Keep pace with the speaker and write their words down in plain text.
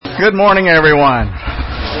Good morning, everyone.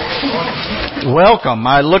 Welcome.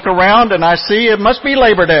 I look around and I see it must be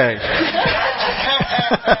Labor Day.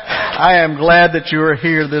 I am glad that you are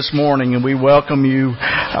here this morning, and we welcome you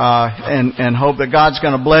and hope that God's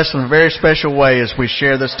going to bless in a very special way as we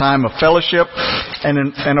share this time of fellowship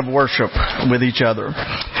and of worship with each other.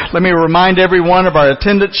 Let me remind everyone of our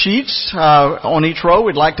attendance sheets on each row.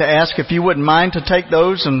 We'd like to ask if you wouldn't mind to take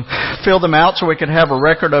those and fill them out so we could have a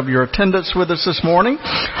record of your attendance with us this morning.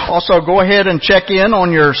 Also, go ahead and check in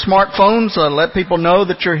on your smartphones. Let people know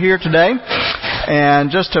that you're here today. And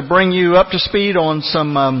just to bring you up to speed on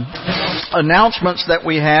some announcements that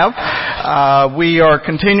we have, we are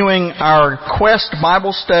continuing our Quest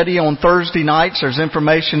Bible study on Thursday nights. There's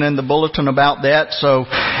information in the bulletin about that. So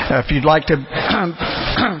if you'd like to,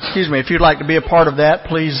 if you'd like to be a part of that,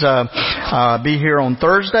 please be here on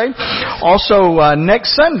Thursday. Also,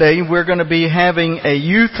 next Sunday we're going to be having a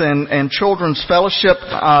youth and children's fellowship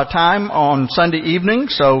time on Sunday evening.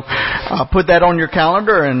 So put that on your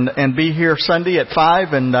calendar and be here Sunday at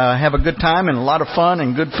 5 and have a good time and a lot of fun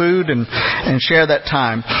and good food and share that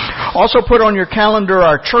time. Also put on your calendar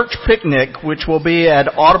our church picnic, which will be at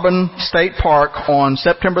Audubon State Park on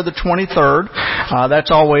September the 23rd.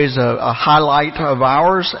 That's always a highlight of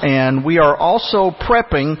ours, and we are also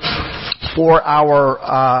prepping for our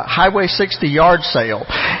Highway 60 yard sale,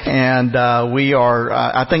 and we are.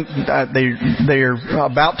 I think they're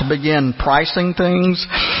about to begin pricing things.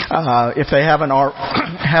 If they haven't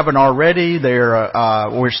already,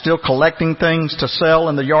 we're still collecting things to sell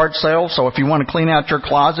in the yard sale. So if you want to clean out your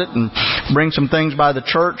closet and bring some things by the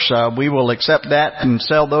church, we will accept that and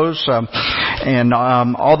sell those. And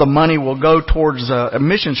all the money will go towards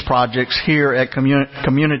missions projects here at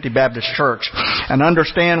Community Baptist Church. And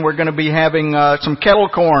understand we're going to be having some kettle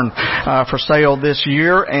corn for sale this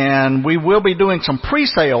year, and we will be doing some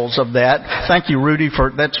pre-sales of that. Thank you, Rudy,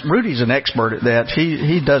 Rudy's an expert at that.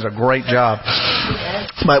 He does a great job.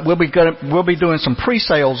 But we'll be doing some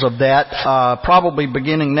pre-sales of that probably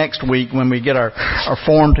beginning next week when we get our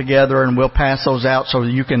form together, and we'll pass those out so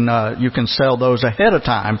you can sell those ahead of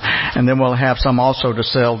time, and then we'll have some also to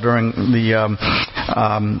sell during the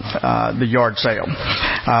yard sale.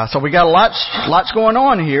 So we got lots going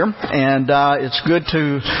on here, and it's good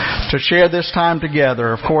to share this time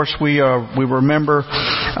together. Of course, we remember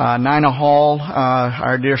Nina Hall,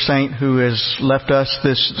 our dear saint, who has left us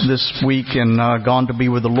this week and gone to be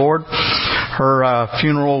with the Lord. Her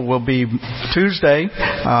funeral will be Tuesday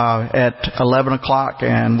at 11 o'clock,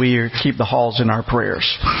 and we keep the halls in our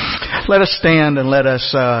prayers. Let us stand and let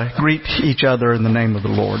us greet each other in the name of the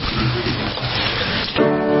Lord.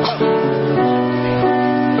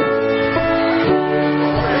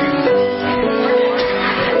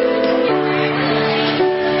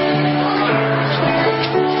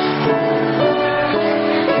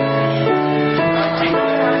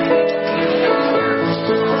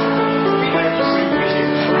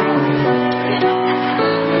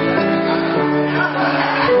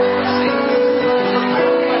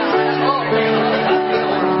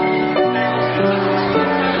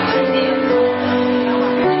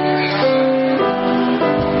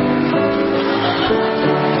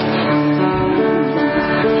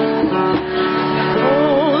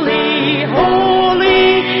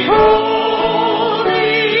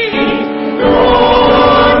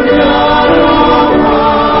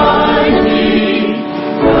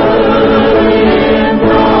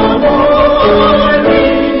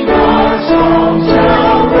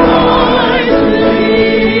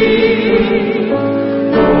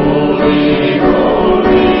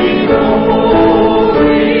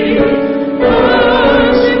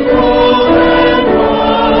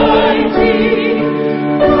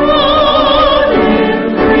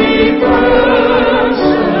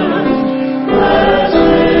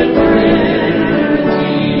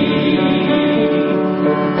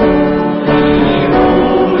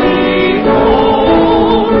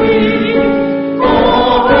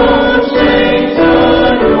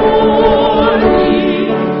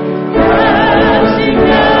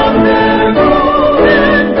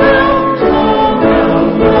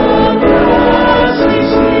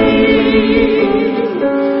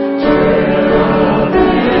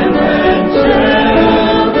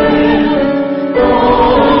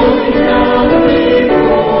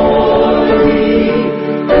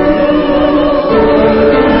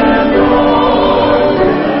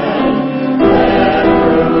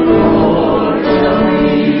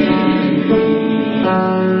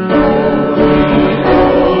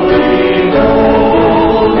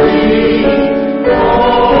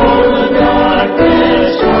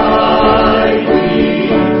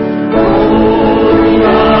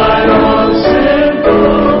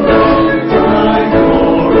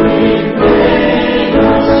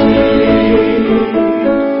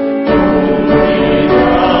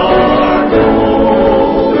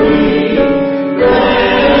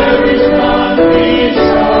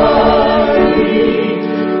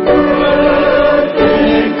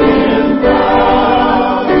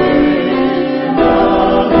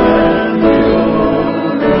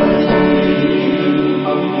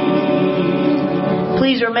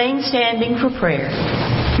 prayer.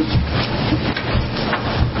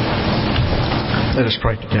 Let us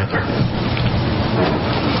pray together.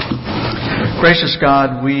 Gracious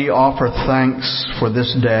God, we offer thanks for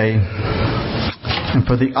this day and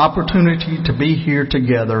for the opportunity to be here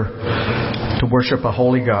together to worship a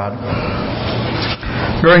holy God.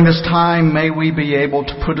 During this time, may we be able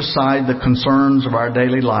to put aside the concerns of our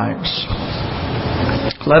daily lives.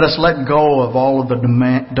 Let us let go of all of the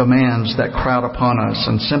demands that crowd upon us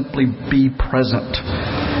and simply be present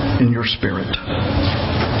in your Spirit.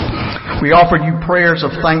 We offer you prayers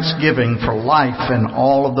of thanksgiving for life and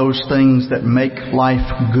all of those things that make life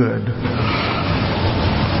good.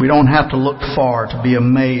 We don't have to look far to be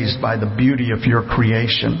amazed by the beauty of your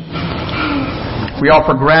creation. We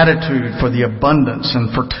offer gratitude for the abundance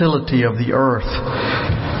and fertility of the earth.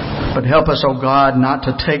 But help us, O God, not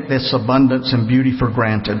to take this abundance and beauty for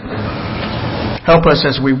granted. Help us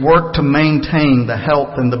as we work to maintain the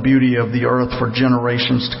health and the beauty of the earth for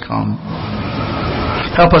generations to come.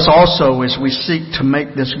 Help us also as we seek to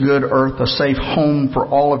make this good earth a safe home for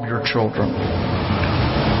all of your children.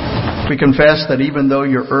 We confess that even though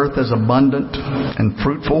your earth is abundant and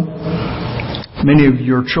fruitful, many of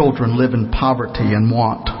your children live in poverty and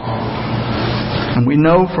want. And we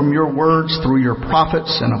know from your words through your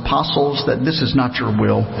prophets and apostles that this is not your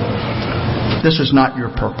will. This is not your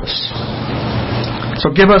purpose.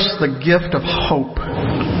 So give us the gift of hope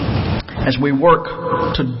as we work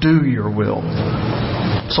to do your will,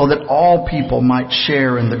 so that all people might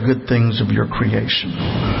share in the good things of your creation.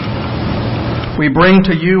 We bring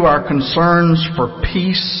to you our concerns for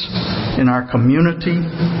peace in our community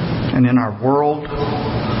and in our world.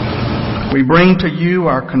 We bring to you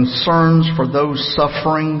our concerns for those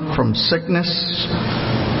suffering from sickness,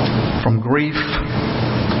 from grief,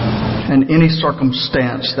 and any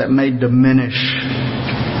circumstance that may diminish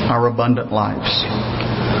our abundant lives.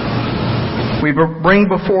 We bring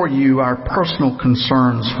before you our personal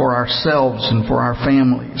concerns for ourselves and for our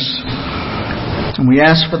families. And we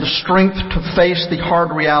ask for the strength to face the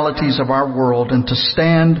hard realities of our world and to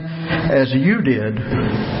stand as you did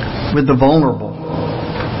with the vulnerable,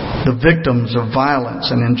 the victims of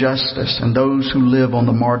violence and injustice, and those who live on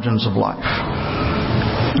the margins of life.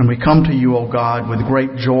 And we come to you, O God, with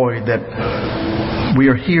great joy that we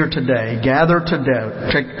are here today, gathered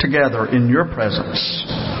together in your presence.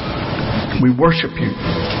 We worship you,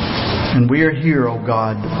 and we are here, O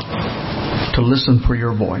God, to listen for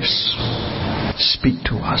your voice. Speak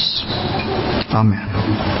to us. Amen.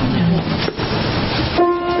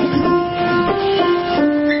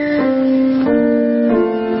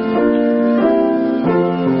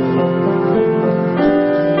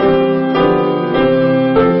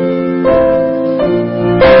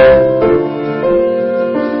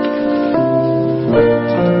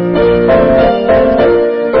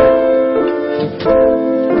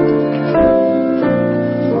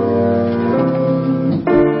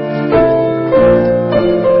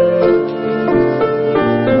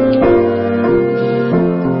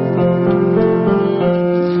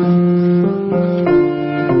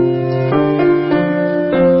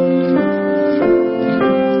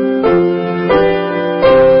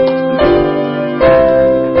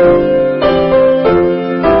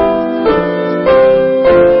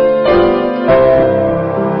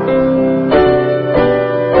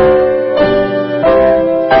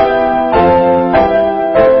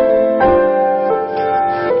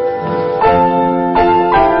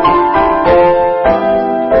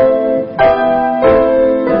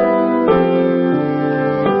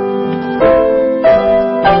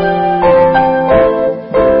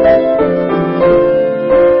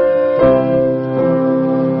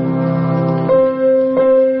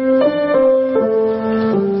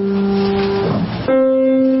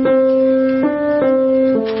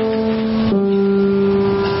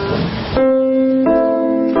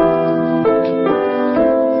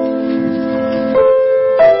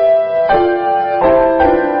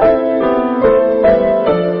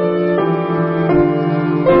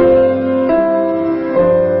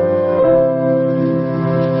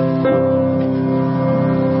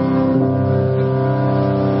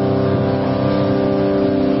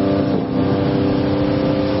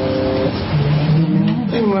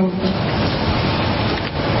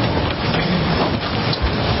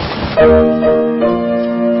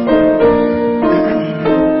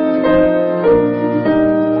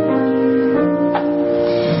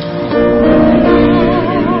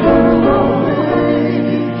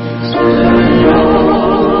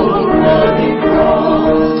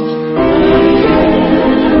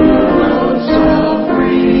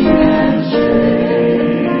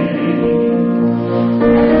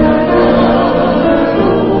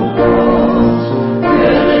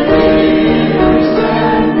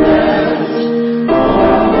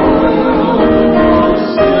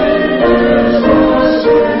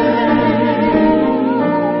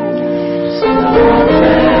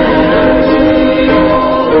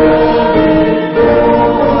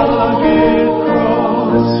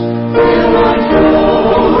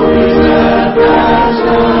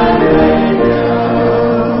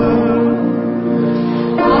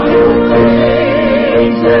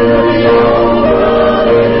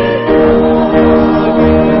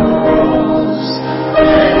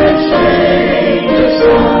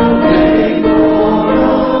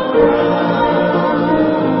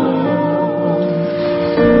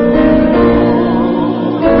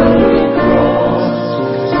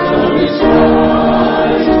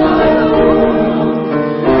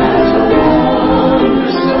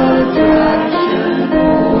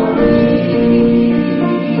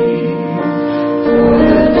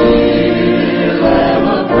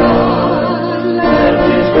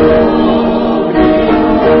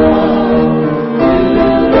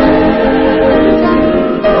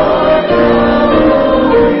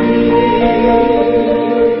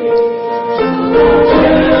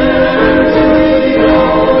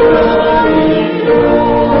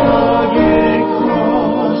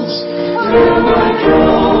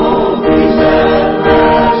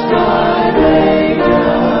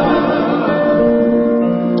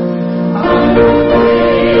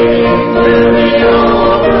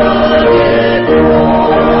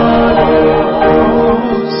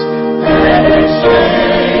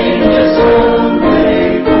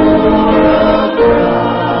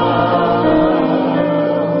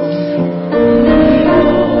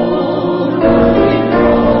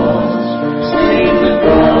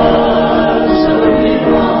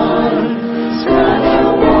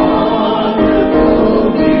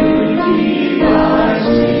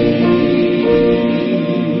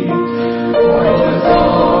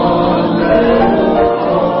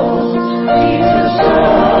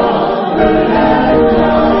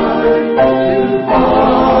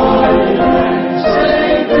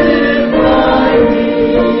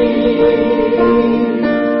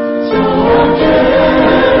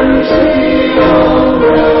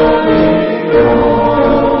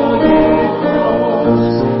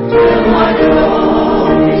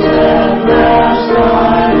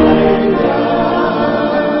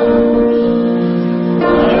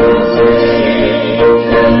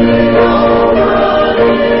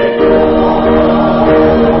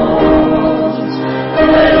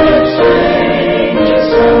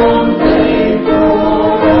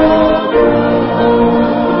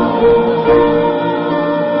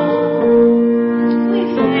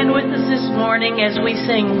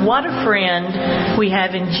 sing What a Friend We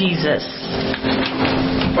Have in Jesus.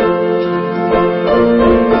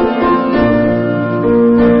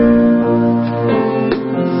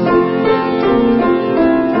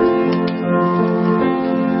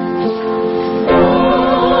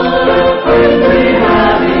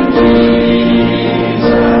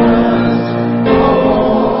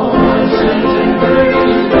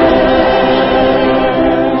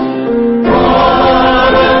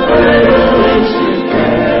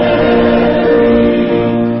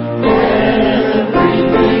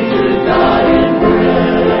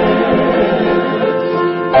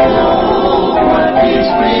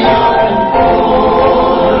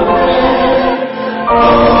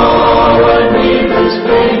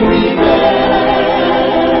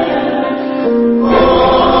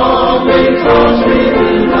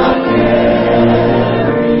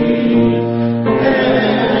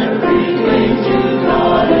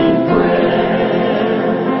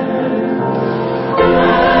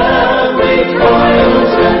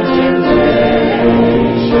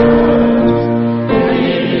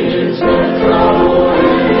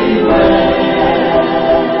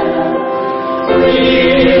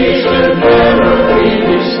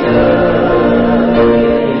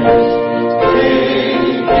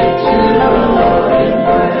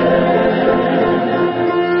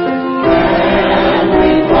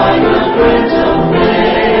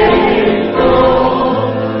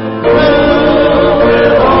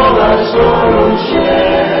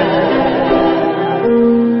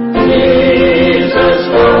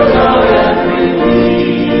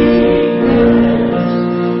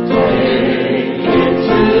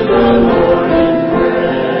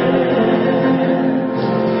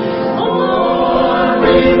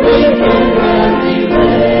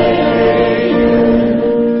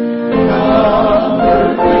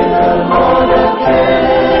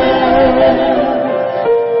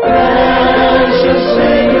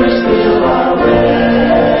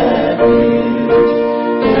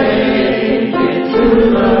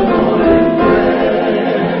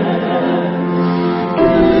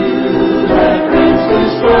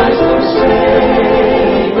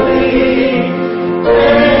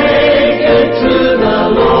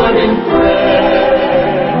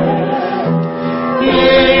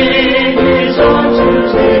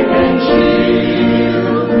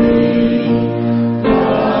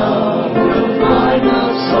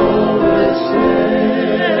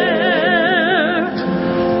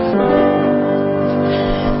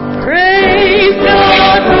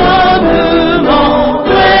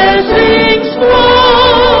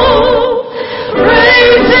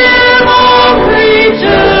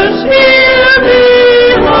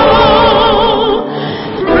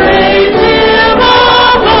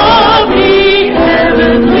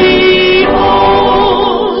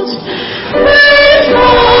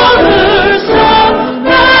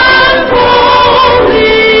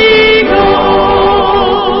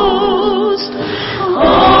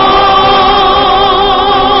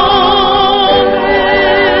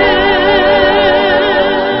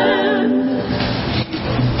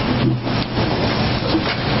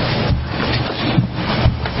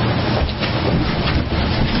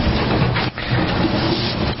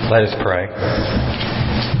 Let us pray.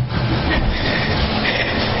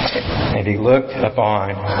 And he looked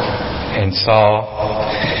upon and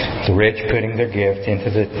saw the rich putting their gift into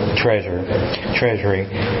the treasury,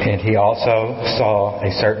 and he also saw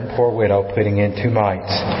a certain poor widow putting in 2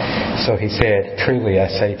 mites. So he said, "Truly I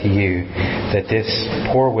say to you, that this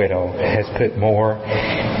poor widow has put more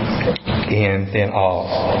in than all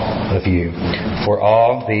of you. For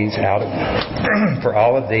all of these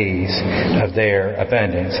of their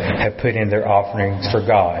abundance have put in their offerings for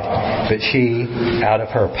God, but she, out of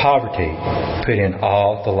her poverty, put in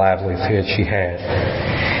all the livelihood she had."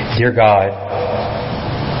 Dear God,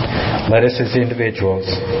 let us as individuals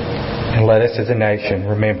and let us as a nation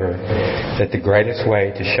remember that the greatest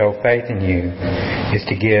way to show faith in you is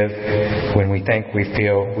to give when we think we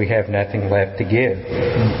feel we have nothing left to give.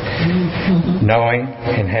 Knowing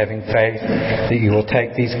and having faith that you will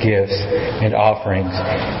take these gifts and offerings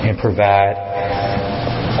and provide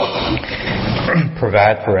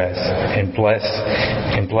for us and bless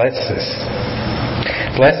us.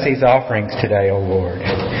 Bless these offerings today, O Lord,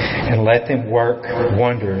 and let them work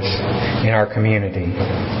wonders in our community.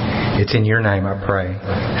 It's in your name I pray.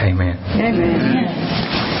 Amen. Amen.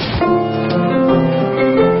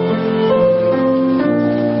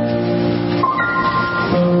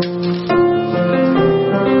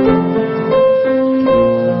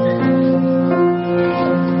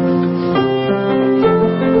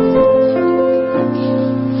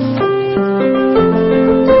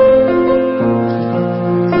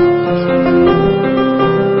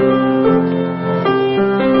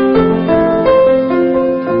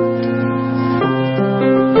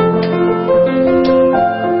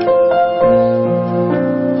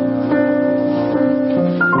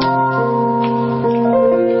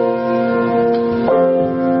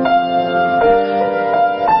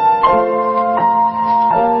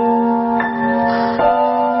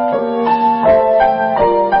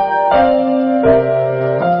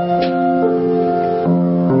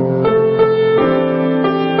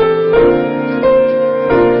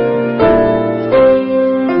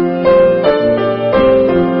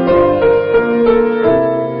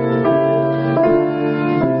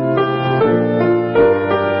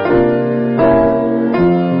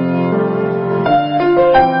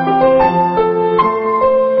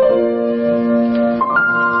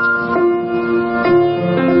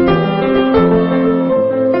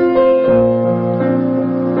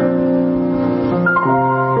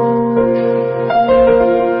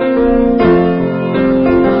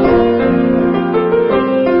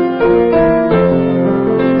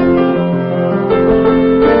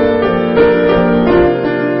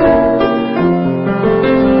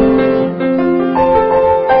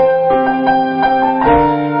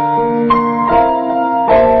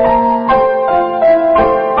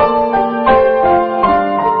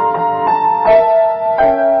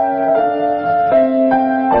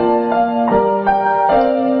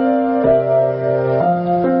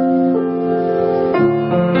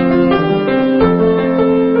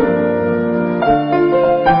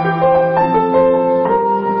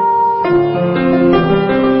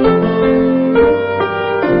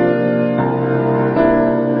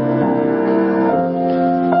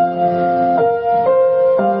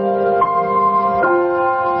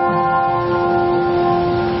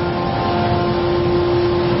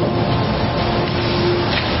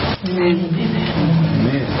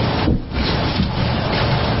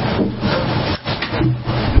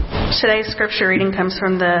 Today's scripture reading comes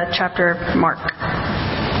from the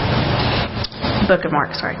book of Mark.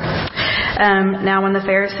 Now when the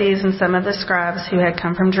Pharisees and some of the scribes who had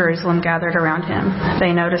come from Jerusalem gathered around him, they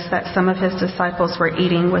noticed that some of his disciples were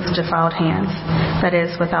eating with defiled hands, that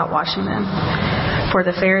is, without washing them. For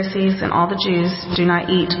the Pharisees and all the Jews do not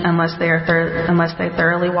eat unless they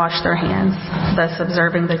thoroughly wash their hands, thus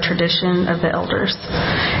observing the tradition of the elders.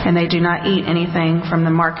 And they do not eat anything from the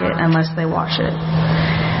market unless they wash it.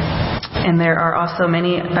 And there are also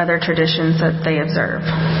many other traditions that they observe,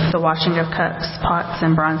 the washing of cups, pots,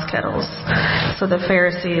 and bronze kettles. So the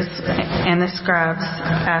Pharisees and the scribes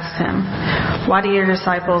asked him, "Why do your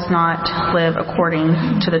disciples not live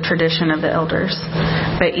according to the tradition of the elders,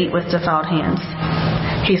 but eat with defiled hands?"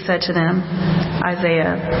 He said to them,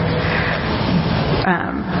 Isaiah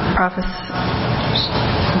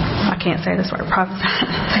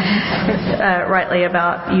rightly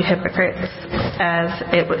about you hypocrites, as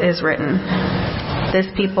it is written, "This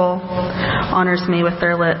people honors me with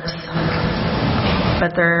their lips,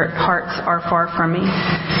 but their hearts are far from me.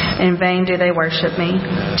 In vain do they worship me,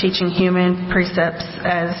 teaching human precepts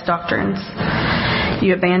as doctrines.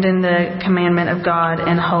 You abandon the commandment of God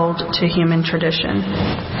and hold to human tradition."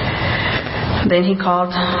 Then he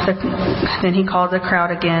called the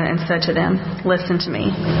crowd again and said to them, "Listen to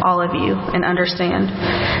me, all of you, and understand.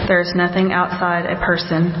 There is nothing outside a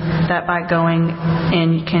person that by going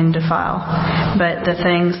in can defile, but the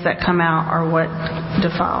things that come out are what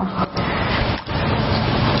defile.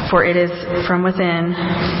 For it is from within,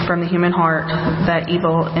 from the human heart, that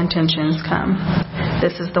evil intentions come."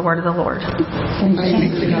 This is the word of the Lord. Thanks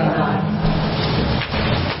be to God.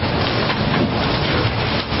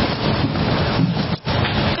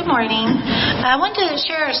 Good morning. I wanted to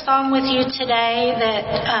share a song with you today that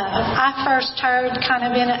I first heard kind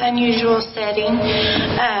of in an unusual setting.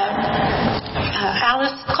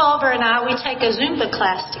 Alice Culver and I, we take a Zumba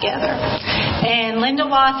class together. And Linda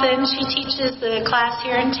Wathen, she teaches the class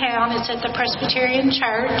here in town. It's at the Presbyterian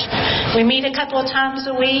Church. We meet a couple of times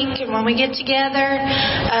a week, and when we get together,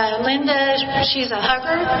 Linda, she's a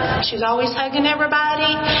hugger. She's always hugging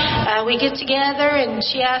everybody. We get together, and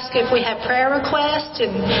she asks if we have prayer requests,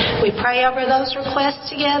 and we pray over those requests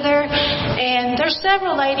together. And there's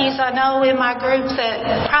several ladies I know in my group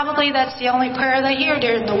that probably that's the only prayer they hear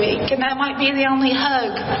during the week, and that might be the only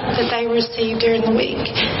hug that they receive during the week.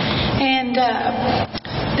 And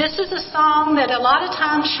this is a song that a lot of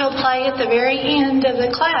times she'll play at the very end of the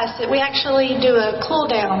class. That we actually do a cool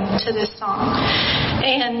down to this song.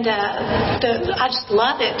 And I just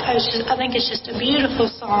love it. I think it's just a beautiful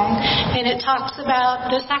song. And it talks about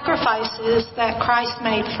the sacrifices that Christ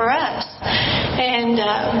made for us. And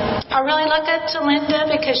I really look up to Linda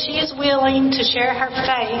because she is willing to share her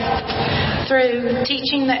faith through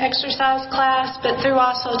teaching the exercise class, but through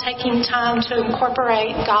also taking time to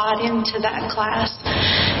incorporate God into that class.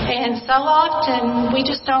 And so often we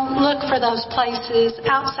just don't look for those places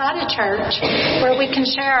outside of church where we can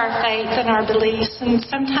share our faith and our beliefs. And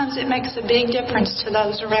sometimes it makes a big difference to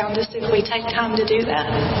those around us if we take time to do that.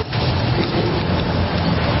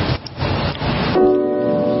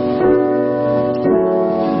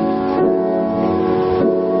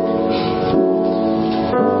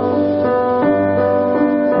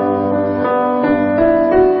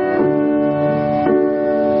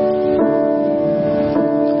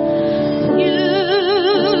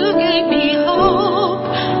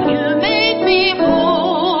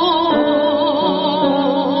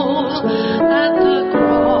 At the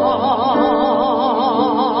cross.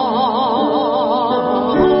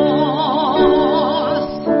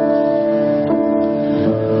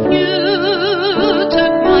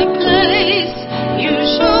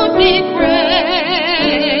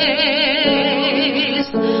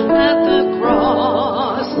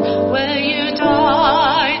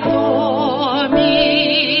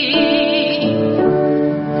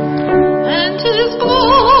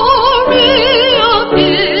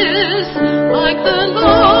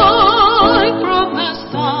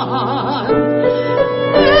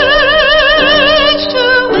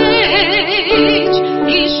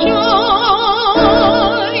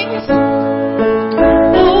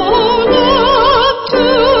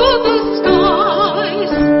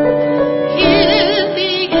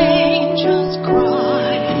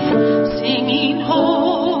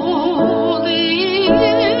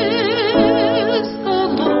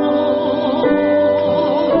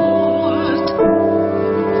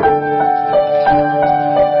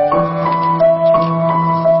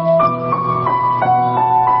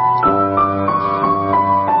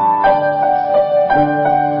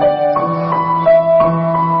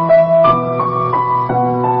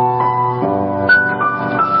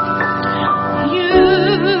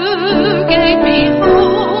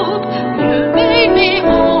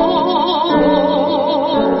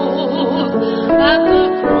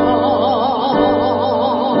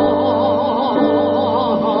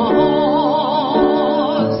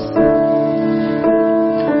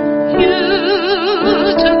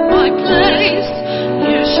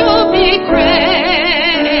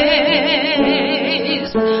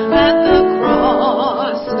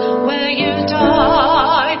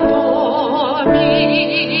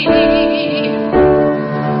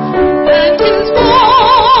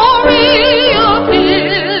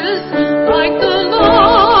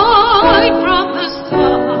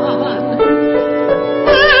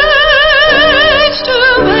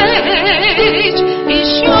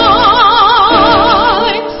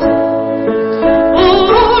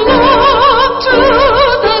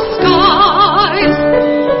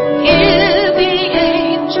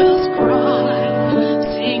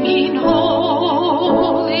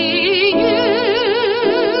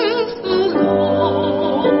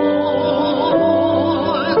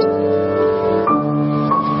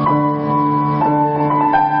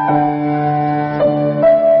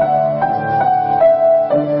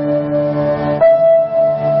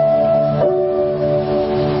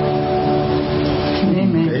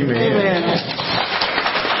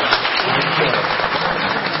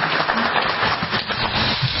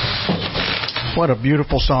 What a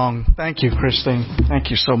beautiful song. Thank you, Christine. Thank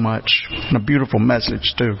you so much. And a beautiful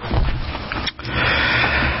message, too.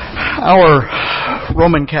 Our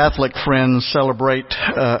Roman Catholic friends celebrate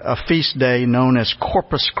a feast day known as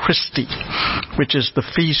Corpus Christi, which is the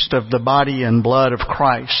feast of the body and blood of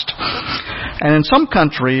Christ. And in some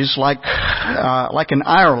countries, like in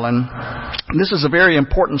Ireland, this is a very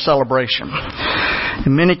important celebration.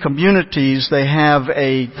 In many communities, they have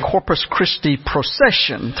a Corpus Christi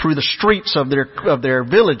procession through the streets of their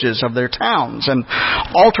villages, of their towns. And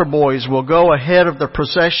altar boys will go ahead of the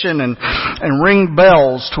procession and ring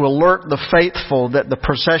bells to alert the faithful that the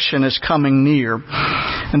procession is coming near.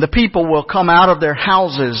 And the people will come out of their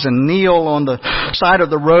houses and kneel on the side of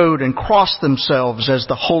the road and cross themselves as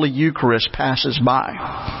the Holy Eucharist passes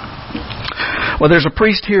by. Well, there's a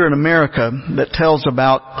priest here in America that tells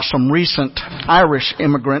about some recent Irish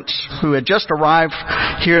immigrants who had just arrived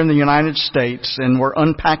here in the United States and were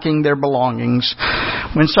unpacking their belongings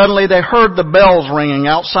when suddenly they heard the bells ringing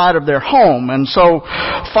outside of their home. And so,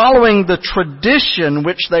 following the tradition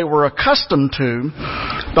which they were accustomed to,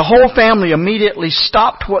 the whole family immediately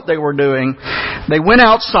stopped what they were doing. They went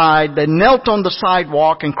outside, they knelt on the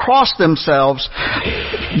sidewalk and crossed themselves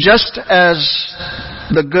just as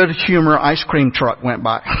the Good Humor ice cream truck went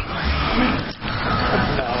by.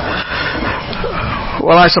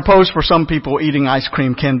 Well, I suppose for some people eating ice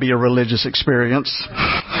cream can be a religious experience.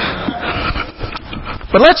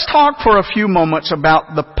 But let's talk for a few moments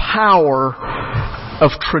about the power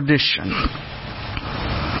of tradition.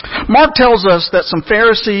 Mark tells us that some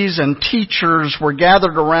Pharisees and teachers were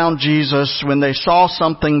gathered around Jesus when they saw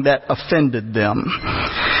something that offended them.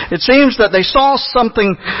 It seems that they saw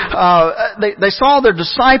something, they saw their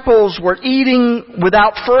disciples were eating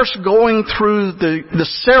without first going through the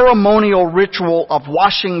ceremonial ritual of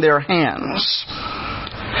washing their hands.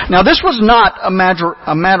 Now, this was not a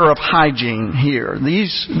matter of hygiene here.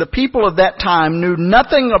 The people of that time knew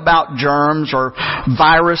nothing about germs or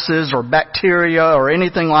viruses or bacteria or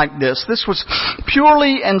anything like this. This was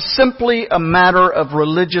purely and simply a matter of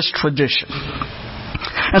religious tradition.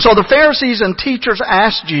 And so the Pharisees and teachers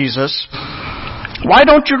asked Jesus, "Why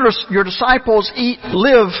don't your disciples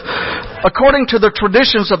live according to the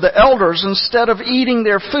traditions of the elders instead of eating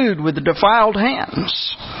their food with defiled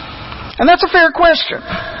hands?" And that's a fair question.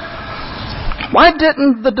 Why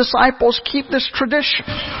didn't the disciples keep this tradition?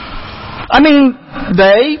 I mean,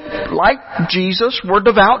 they, like Jesus, were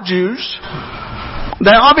devout Jews.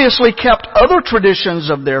 They obviously kept other traditions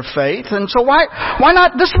of their faith, and so why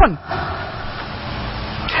not this one?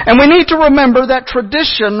 And we need to remember that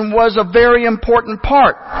tradition was a very important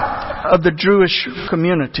part of the Jewish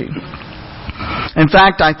community. In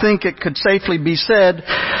fact, I think it could safely be said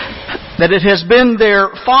that it has been their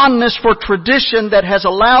fondness for tradition that has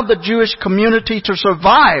allowed the Jewish community to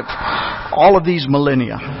survive all of these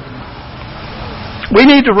millennia. We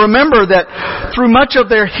need to remember that through much of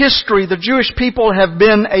their history, the Jewish people have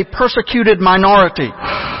been a persecuted minority.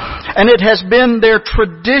 And it has been their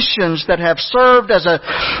traditions that have served as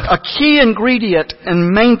a key ingredient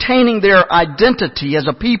in maintaining their identity as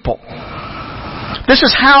a people. This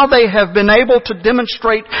is how they have been able to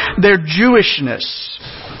demonstrate their Jewishness.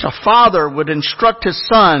 A father would instruct his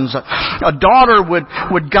sons. A daughter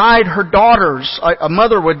would guide her daughters. A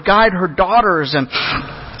mother would guide her daughters. And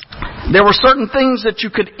there were certain things that you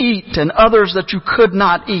could eat and others that you could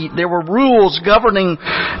not eat. There were rules governing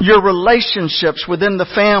your relationships within the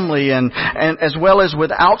family and as well as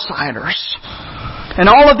with outsiders. And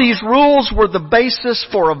all of these rules were the basis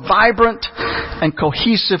for a vibrant and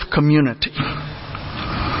cohesive community.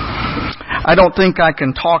 I don't think I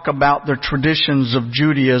can talk about the traditions of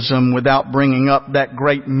Judaism without bringing up that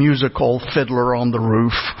great musical, Fiddler on the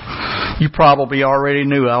Roof. You probably already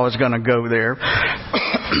knew I was going to go there.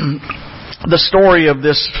 The story of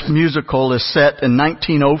this musical is set in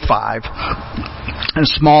 1905 in a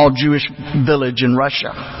small Jewish village in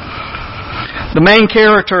Russia. The main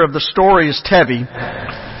character of the story is Tevi,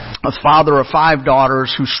 a father of 5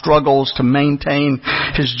 daughters who struggles to maintain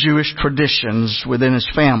his Jewish traditions within his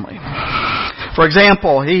family. For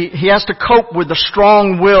example, he has to cope with the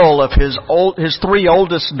strong will of his 3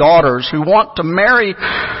 oldest daughters who want to marry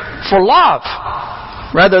for love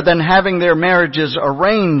rather than having their marriages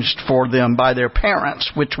arranged for them by their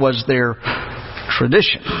parents, which was their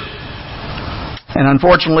tradition. And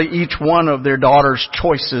unfortunately, each one of their daughters'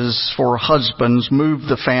 choices for husbands moved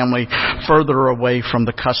the family further away from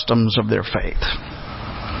the customs of their faith.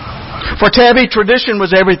 For Tevi, tradition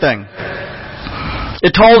was everything.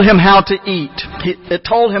 It told him how to eat. It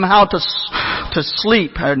told him how to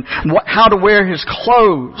sleep and how to wear his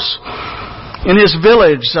clothes. In his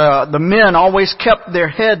village, the men always kept their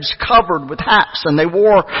heads covered with hats, and they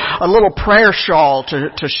wore a little prayer shawl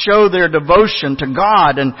to show their devotion to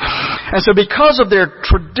God. And so because of their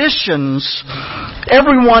traditions,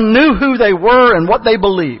 everyone knew who they were and what they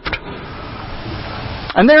believed.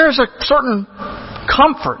 And there is a certain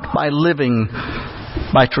comfort by living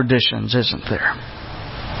by traditions, isn't there?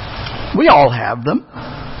 We all have them.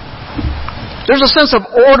 There's a sense of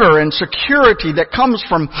order and security that comes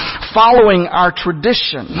from following our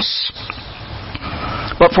traditions.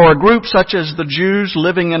 But for a group such as the Jews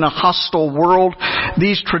living in a hostile world,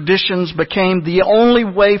 these traditions became the only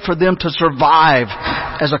way for them to survive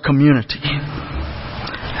as a community.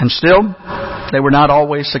 And still, they were not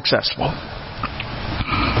always successful.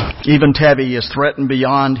 Even Tevi is threatened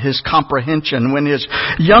beyond his comprehension when his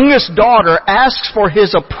youngest daughter asks for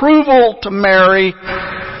his approval to marry,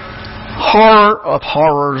 horror of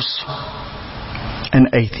horrors, an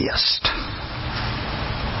atheist.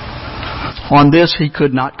 On this he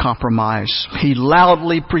could not compromise. He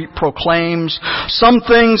loudly proclaims, "Some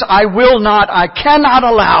things I will not, I cannot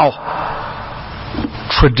allow.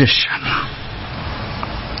 Tradition."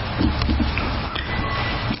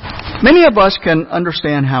 Many of us can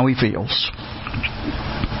understand how he feels,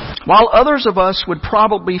 while others of us would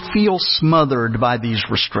probably feel smothered by these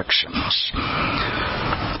restrictions.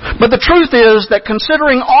 But the truth is that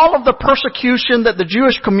considering all of the persecution that the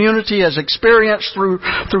Jewish community has experienced through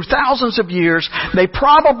thousands of years, they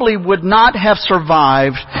probably would not have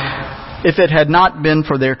survived if it had not been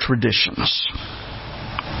for their traditions.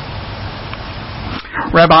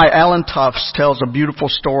 Rabbi Alan Tufts tells a beautiful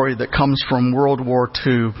story that comes from World War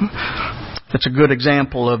II. It's a good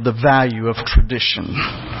example of the value of tradition.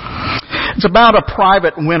 It's about a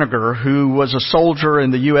Private Winiger who was a soldier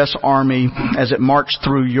in the U.S. Army as it marched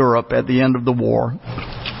through Europe at the end of the war.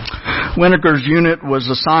 Winiger's unit was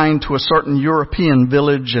assigned to a certain European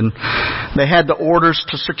village, and they had the orders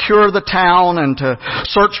to secure the town and to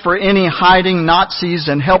search for any hiding Nazis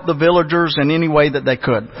and help the villagers in any way that they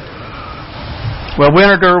could. Well,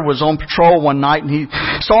 Winiger was on patrol one night, and he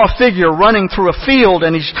saw a figure running through a field,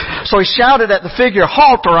 and so he shouted at the figure,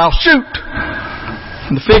 "Halt or I'll shoot!"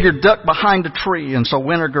 And the figure ducked behind a tree, and so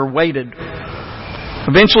Winiger waited.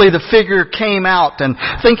 Eventually the figure came out, and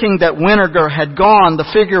thinking that Winiger had gone, the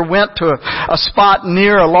figure went to a spot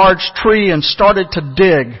near a large tree and started to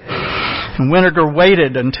dig. And Winiger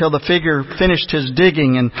waited until the figure finished his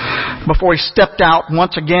digging, and before he stepped out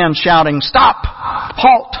once again shouting, "Stop!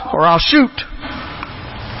 Halt or I'll shoot!"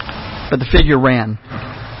 But the figure ran.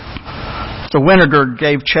 So Winiger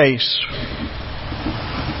gave chase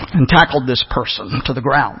and tackled this person to the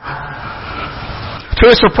ground. To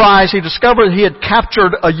his surprise, he discovered he had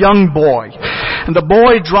captured a young boy. And the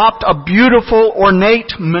boy dropped a beautiful,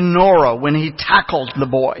 ornate menorah when he tackled the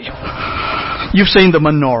boy. You've seen the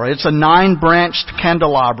menorah. It's a 9-branched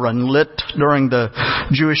candelabra lit during the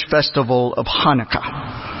Jewish festival of Hanukkah.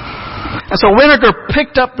 And so Winiger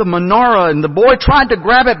picked up the menorah, and the boy tried to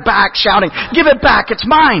grab it back, shouting, "Give it back, it's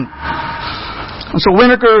mine!" And so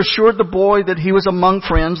Winiger assured the boy that he was among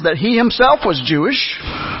friends, that he himself was Jewish.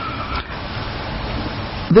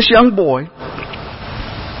 This young boy,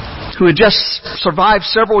 who had just survived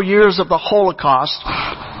several years of the Holocaust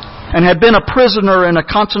and had been a prisoner in a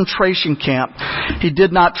concentration camp, he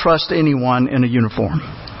did not trust anyone in a uniform.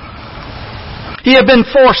 He had been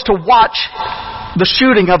forced to watch the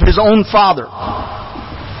shooting of his own father.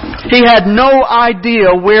 He had no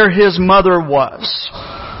idea where his mother was.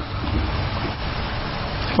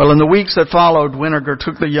 Well, in the weeks that followed, Winiger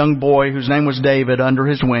took the young boy, whose name was David, under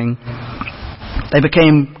his wing. They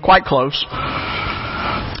became quite close.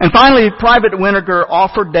 And finally, Private Winiger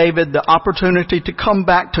offered David the opportunity to come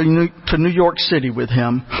back to New York City with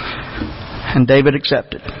him. And David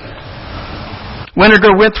accepted.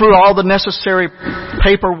 Winiger went through all the necessary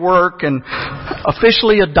paperwork and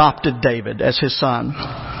officially adopted David as his son.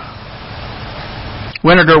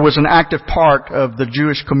 Winiger was an active part of the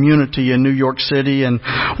Jewish community in New York City, and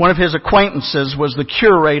one of his acquaintances was the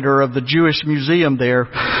curator of the Jewish museum there.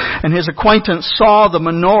 And his acquaintance saw the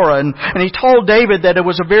menorah, and he told David that it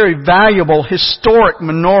was a very valuable, historic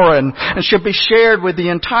menorah and should be shared with the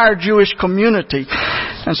entire Jewish community.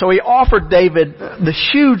 And so he offered David the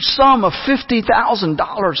huge sum of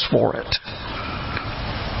 $50,000 for it.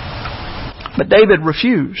 But David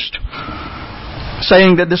refused,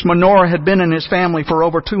 saying that this menorah had been in his family for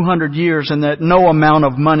over 200 years and that no amount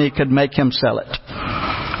of money could make him sell it.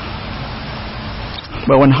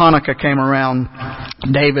 But when Hanukkah came around,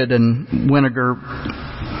 David and Winiger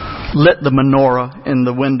lit the menorah in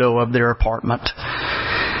the window of their apartment.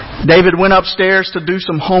 David went upstairs to do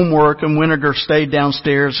some homework, and Winnegar stayed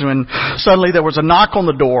downstairs, and suddenly there was a knock on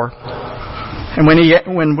the door. And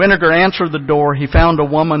when Winnegar answered the door, he found a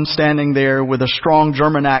woman standing there with a strong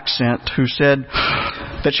German accent who said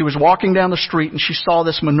that she was walking down the street and she saw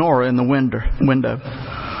this menorah in the window.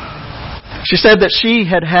 She said that she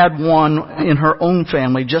had had one in her own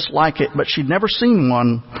family just like it, but she'd never seen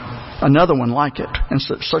another one like it. And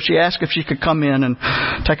so she asked if she could come in and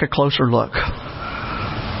take a closer look.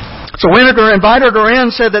 So Winnegar invited her in,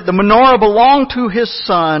 said that the menorah belonged to his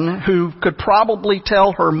son, who could probably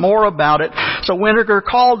tell her more about it. So Winnegar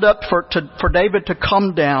called up for David to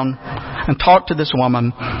come down and talk to this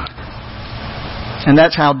woman. And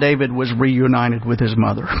that's how David was reunited with his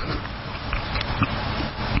mother.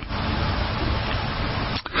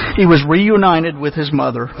 He was reunited with his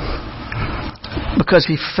mother because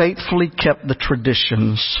he faithfully kept the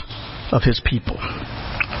traditions of his people.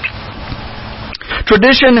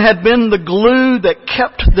 Tradition had been the glue that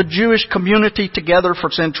kept the Jewish community together for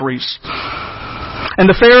centuries. And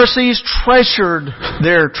the Pharisees treasured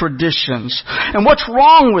their traditions. And what's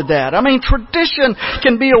wrong with that? I mean, tradition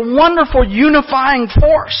can be a wonderful unifying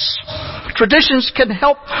force. Traditions can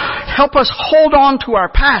help us hold on to our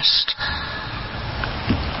past.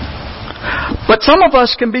 But some of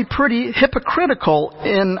us can be pretty hypocritical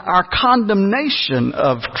in our condemnation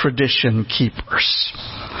of tradition keepers.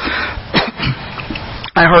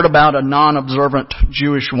 I heard about a non-observant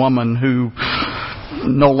Jewish woman who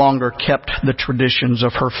no longer kept the traditions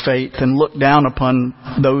of her faith and looked down upon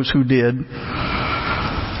those who did.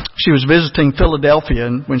 She was visiting Philadelphia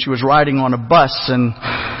when she was riding on a bus, and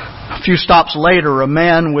a few stops later, a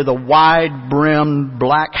man with a wide-brimmed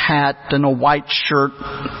black hat and a white shirt,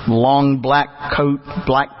 long black coat,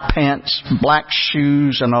 black pants, black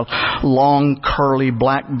shoes, and a long curly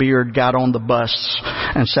black beard got on the bus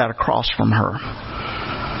and sat across from her.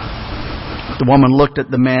 The woman looked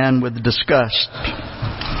at the man with disgust.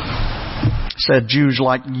 Said, "Jews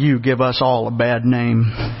like you give us all a bad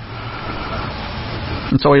name."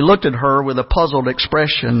 And so he looked at her with a puzzled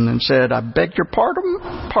expression and said, "I beg your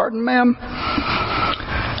pardon, ma'am?"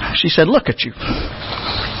 She said, "Look at you.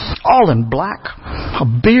 All in black. A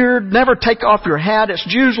beard. Never take off your hat. It's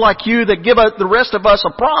Jews like you that give the rest of us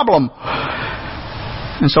a problem."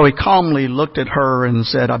 And so he calmly looked at her and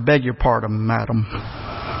said, "I beg your pardon, madam.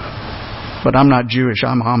 But I'm not Jewish,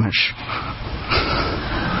 I'm Amish."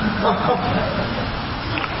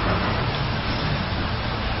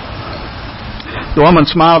 The woman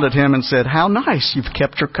smiled at him and said, "How nice, you've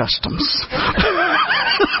kept your customs."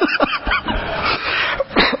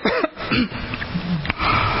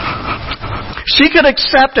 She could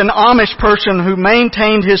accept an Amish person who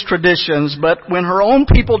maintained his traditions, but when her own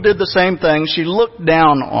people did the same thing, she looked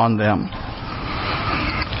down on them.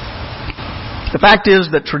 The fact is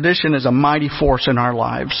that tradition is a mighty force in our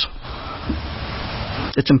lives.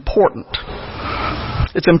 It's important.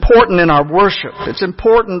 It's important in our worship. It's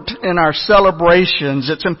important in our celebrations.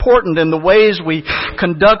 It's important in the ways we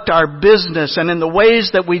conduct our business and in the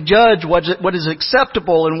ways that we judge what is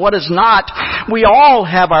acceptable and what is not. We all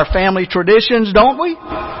have our family traditions, don't we?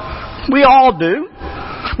 We all do.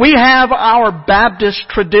 We have our Baptist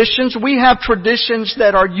traditions. We have traditions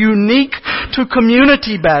that are unique to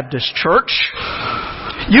Community Baptist Church.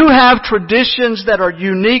 You have traditions that are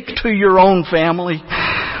unique to your own family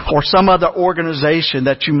or some other organization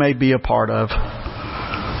that you may be a part of.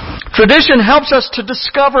 Tradition helps us to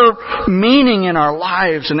discover meaning in our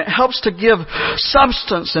lives, and it helps to give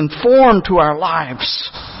substance and form to our lives.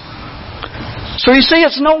 So you see,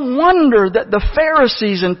 it's no wonder that the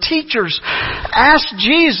Pharisees and teachers asked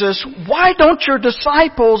Jesus, "Why don't your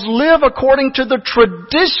disciples live according to the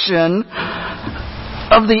tradition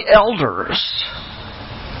of the elders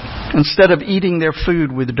instead of eating their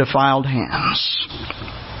food with defiled hands?"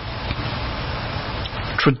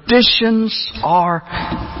 Traditions are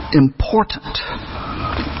important.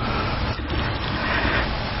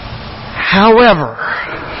 However,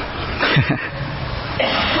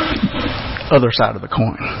 other side of the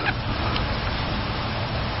coin.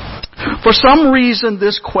 For some reason,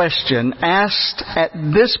 this question asked at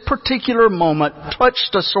this particular moment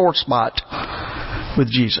touched a sore spot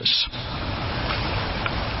with Jesus.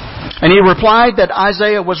 And he replied that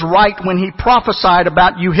Isaiah was right when he prophesied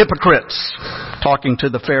about you hypocrites, talking to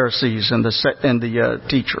the Pharisees and the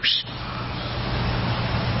teachers.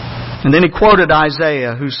 And then he quoted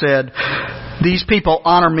Isaiah, who said, "These people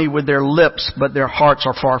honor me with their lips, but their hearts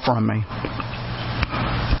are far from me.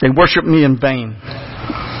 They worship me in vain.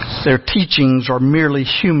 Their teachings are merely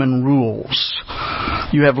human rules.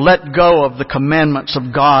 You have let go of the commandments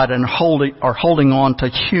of God and are holding on to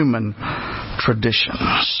human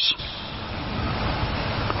traditions.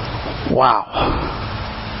 Wow.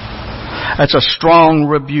 That's a strong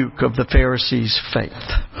rebuke of the Pharisees' faith.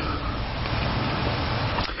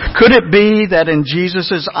 Could it be that in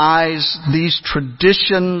Jesus' eyes, these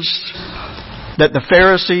traditions that the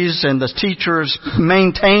Pharisees and the teachers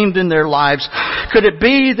maintained in their lives, could it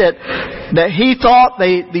be that he thought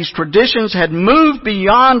these traditions had moved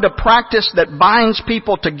beyond a practice that binds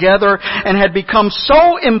people together and had become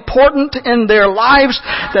so important in their lives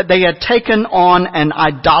that they had taken on an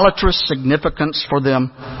idolatrous significance for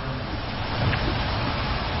them?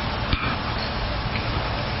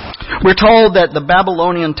 We're told that the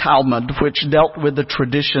Babylonian Talmud, which dealt with the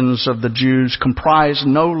traditions of the Jews, comprised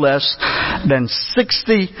no less than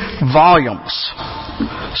 60 volumes.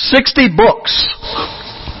 60 books.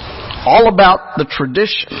 All about the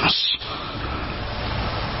traditions.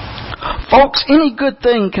 Folks, any good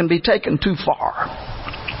thing can be taken too far.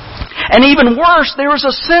 And even worse, there is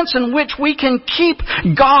a sense in which we can keep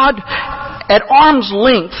God at arm's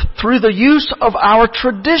length through the use of our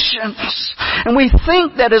traditions. And we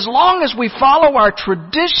think that as long as we follow our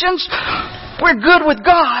traditions, we're good with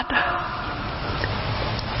God.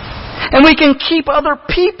 And we can keep other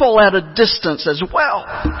people at a distance as well.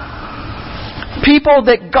 People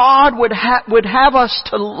that God would have us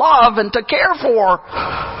to love and to care for.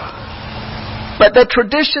 But that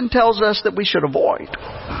tradition tells us that we should avoid.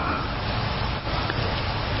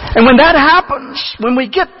 And when that happens, when we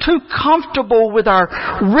get too comfortable with our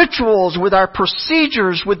rituals, with our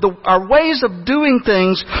procedures, with our ways of doing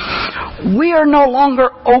things, we are no longer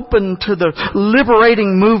open to the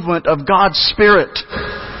liberating movement of God's Spirit.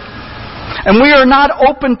 And we are not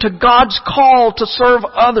open to God's call to serve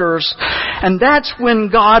others. And that's when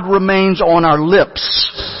God remains on our lips,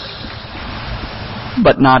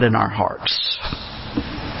 but not in our hearts.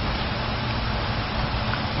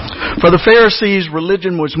 For the Pharisees,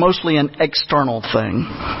 religion was mostly an external thing.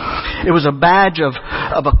 It was a badge of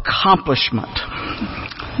accomplishment,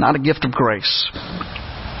 not a gift of grace.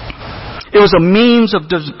 It was a means of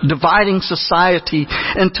dividing society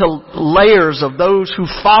into layers of those who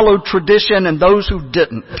followed tradition and those who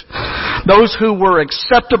didn't. Those who were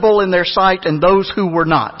acceptable in their sight and those who were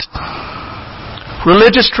not.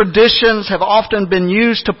 Religious traditions have often been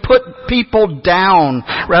used to put people down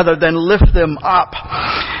rather than lift them up.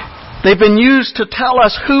 They've been used to tell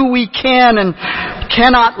us who we can and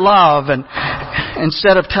cannot love, and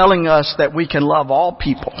instead of telling us that we can love all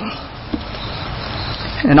people.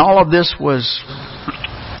 And all of this was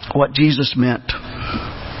what Jesus meant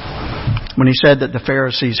when He said that the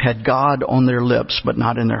Pharisees had God on their lips but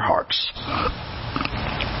not in their hearts.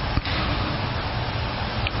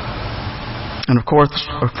 And of course,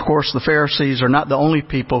 the Pharisees are not the only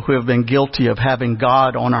people who have been guilty of having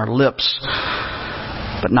God on our lips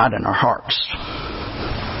but not in our hearts.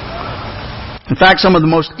 In fact, some of the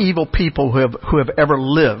most evil people who have ever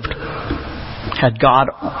lived had God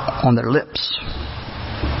on their lips.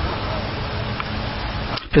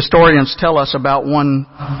 Historians tell us about one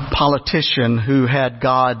politician who had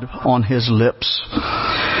God on his lips.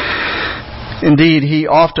 Indeed, he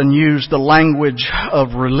often used the language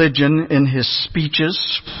of religion in his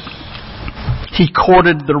speeches. He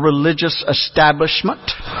courted the religious establishment.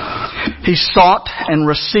 He sought and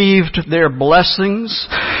received their blessings.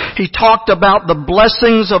 He talked about the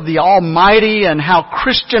blessings of the Almighty and how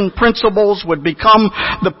Christian principles would become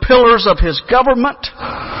the pillars of his government.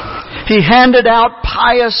 He handed out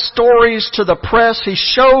pious stories to the press. He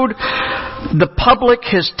showed the public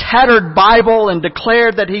his tattered Bible and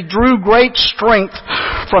declared that he drew great strength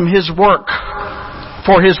from his work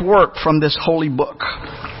from this holy book.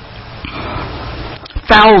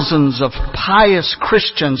 Thousands of pious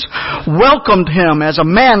Christians welcomed him as a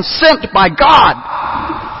man sent by God.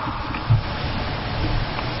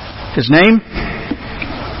 His name?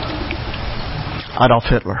 Adolf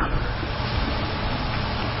Hitler.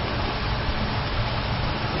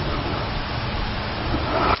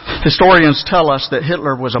 Historians tell us that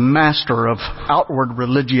Hitler was a master of outward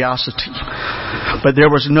religiosity, but there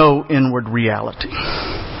was no inward reality.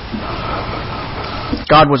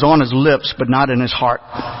 God was on his lips, but not in his heart.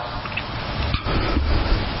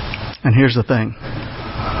 And here's the thing.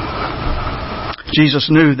 Jesus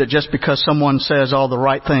knew that just because someone says all the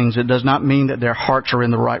right things, it does not mean that their hearts are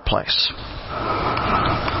in the right place.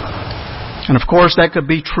 And of course, that could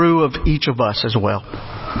be true of each of us as well.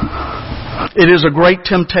 It is a great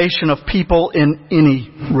temptation of people in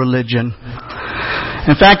any religion.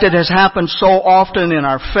 In fact, it has happened so often in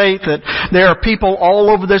our faith that there are people all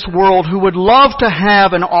over this world who would love to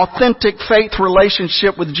have an authentic faith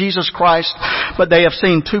relationship with Jesus Christ, but they have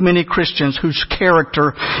seen too many Christians whose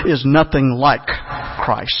character is nothing like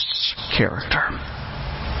Christ's character.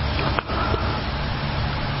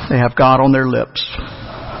 They have God on their lips,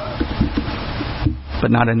 but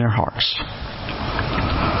not in their hearts.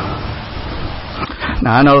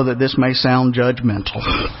 Now, I know that this may sound judgmental,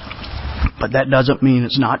 but that doesn't mean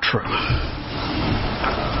it's not true.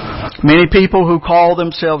 Many people who call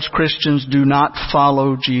themselves Christians do not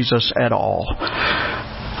follow Jesus at all.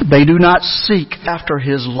 They do not seek after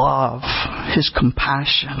His love, His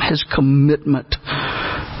compassion, His commitment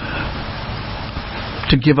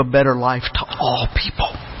to give a better life to all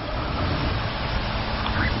people.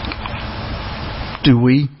 Do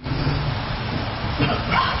we?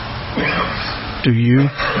 Do you?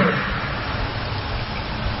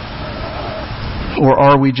 Or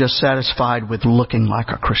are we just satisfied with looking like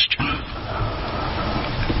a Christian?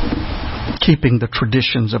 Keeping the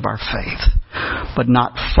traditions of our faith, but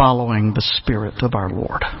not following the Spirit of our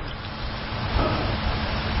Lord.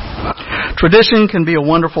 Tradition can be a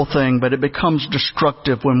wonderful thing, but it becomes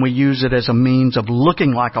destructive when we use it as a means of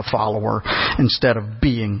looking like a follower instead of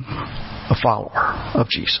being a follower of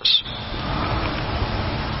Jesus.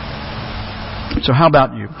 So how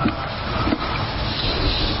about you?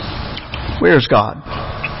 Where is God?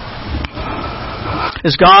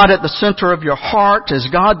 Is God at the center of your heart? Is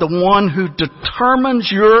God the one who determines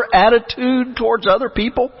your attitude towards other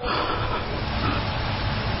people?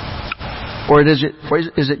 Or is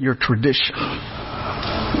it your tradition?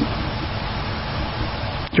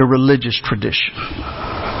 Your religious tradition?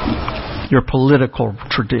 Your political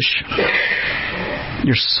tradition?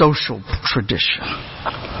 Your social tradition?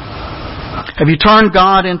 Have you turned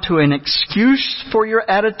God into an excuse for your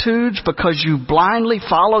attitudes because you blindly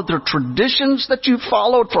followed the traditions that you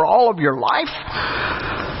followed for all of your life?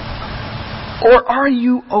 Or are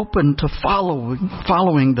you open to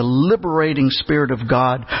following the liberating Spirit of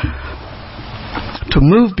God to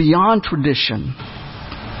move beyond tradition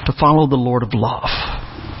to follow the Lord of love?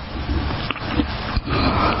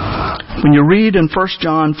 When you read in 1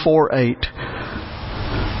 John 4:8,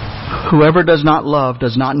 whoever does not love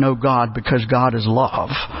does not know God because God is love.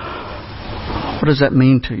 What does that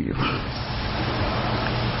mean to you?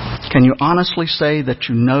 Can you honestly say that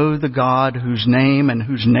you know the God whose name and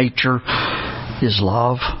whose nature is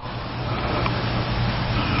love?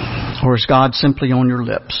 Or is God simply on your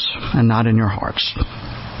lips and not in your hearts?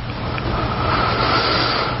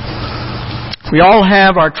 We all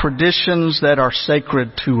have our traditions that are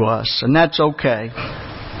sacred to us, and that's okay.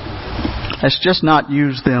 Let's just not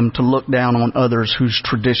use them to look down on others whose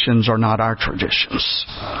traditions are not our traditions.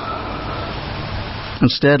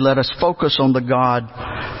 Instead, let us focus on the God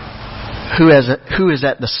who is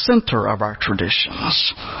at the center of our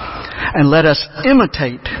traditions. And let us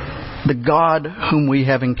imitate the God whom we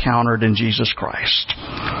have encountered in Jesus Christ.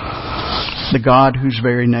 The God whose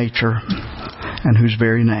very nature and whose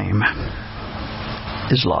very name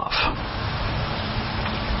is love.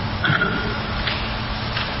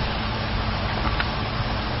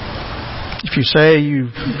 If you say you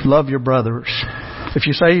love your brothers, if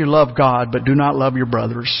you say you love God but do not love your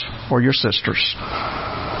brothers or your sisters,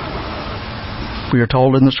 we are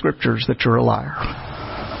told in the Scriptures that you're a liar.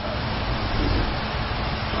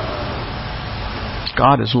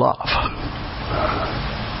 God is love.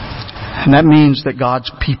 And that means that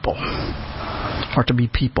God's people are to be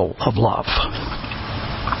people of love.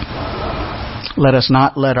 Let us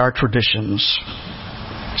not let our traditions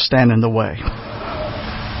stand in the way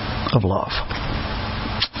of love.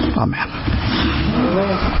 Amen.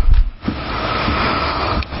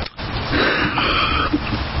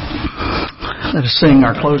 Let us sing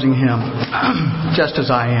our closing hymn, Just As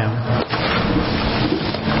I Am.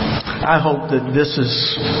 I hope that this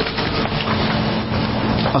is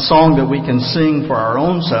a song that we can sing for our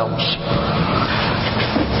own selves.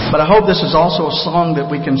 But I hope this is also a song that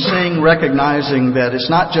we can sing recognizing that it's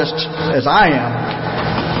not just as I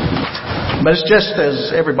am, but it's just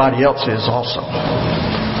as everybody else is also.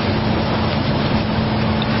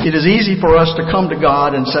 It is easy for us to come to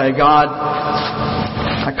God and say, God,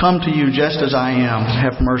 I come to you just as I am.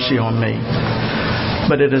 Have mercy on me.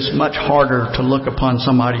 But it is much harder to look upon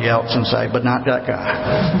somebody else and say, but not that guy.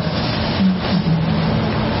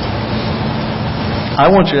 I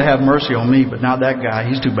want you to have mercy on me, but not that guy.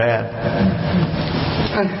 He's too bad.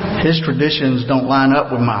 His traditions don't line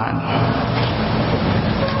up with mine.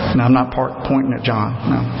 And I'm not pointing at John.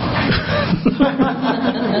 No.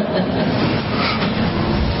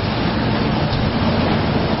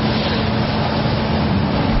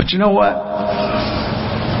 But you know what?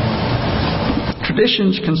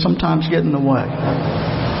 Traditions can sometimes get in the way.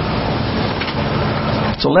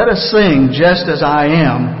 So let us sing just as I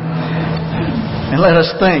am, and let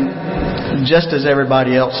us think just as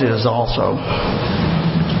everybody else is also.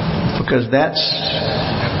 Because that's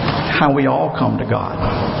how we all come to God.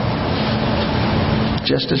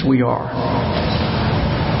 Just as we are.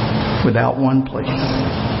 Without one plea.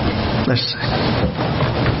 Let's sing.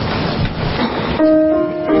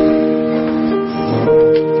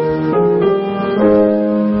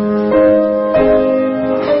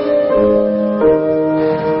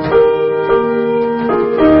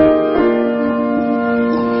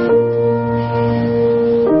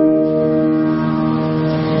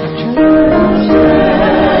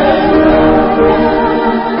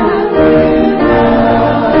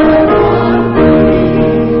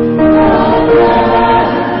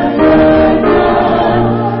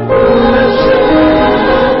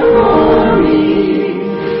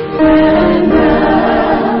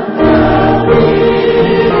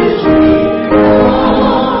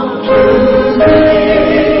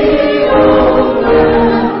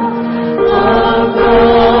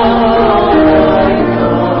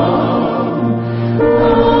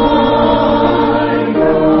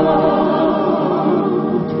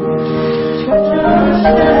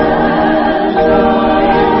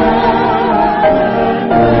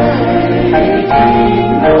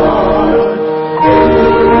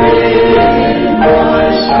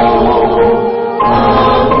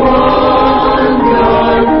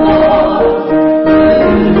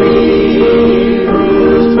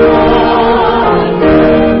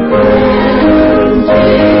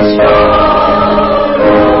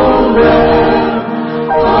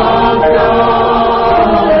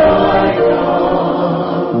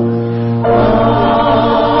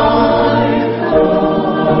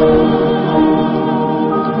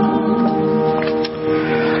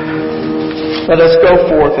 Let us go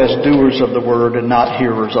forth as doers of the word and not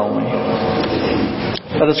hearers only.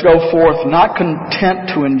 Let us go forth not content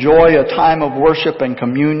to enjoy a time of worship and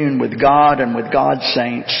communion with God and with God's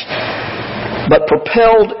saints, but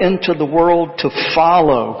propelled into the world to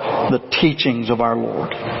follow the teachings of our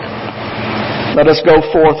Lord. Let us go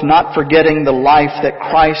forth not forgetting the life that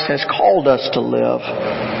Christ has called us to live,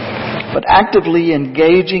 but actively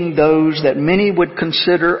engaging those that many would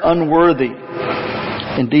consider unworthy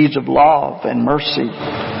in deeds of love and mercy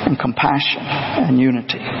and compassion and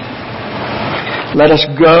unity. Let us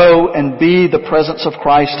go and be the presence of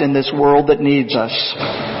Christ in this world that needs us,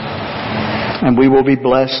 and we will be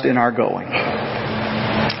blessed in our going.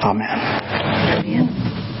 Amen.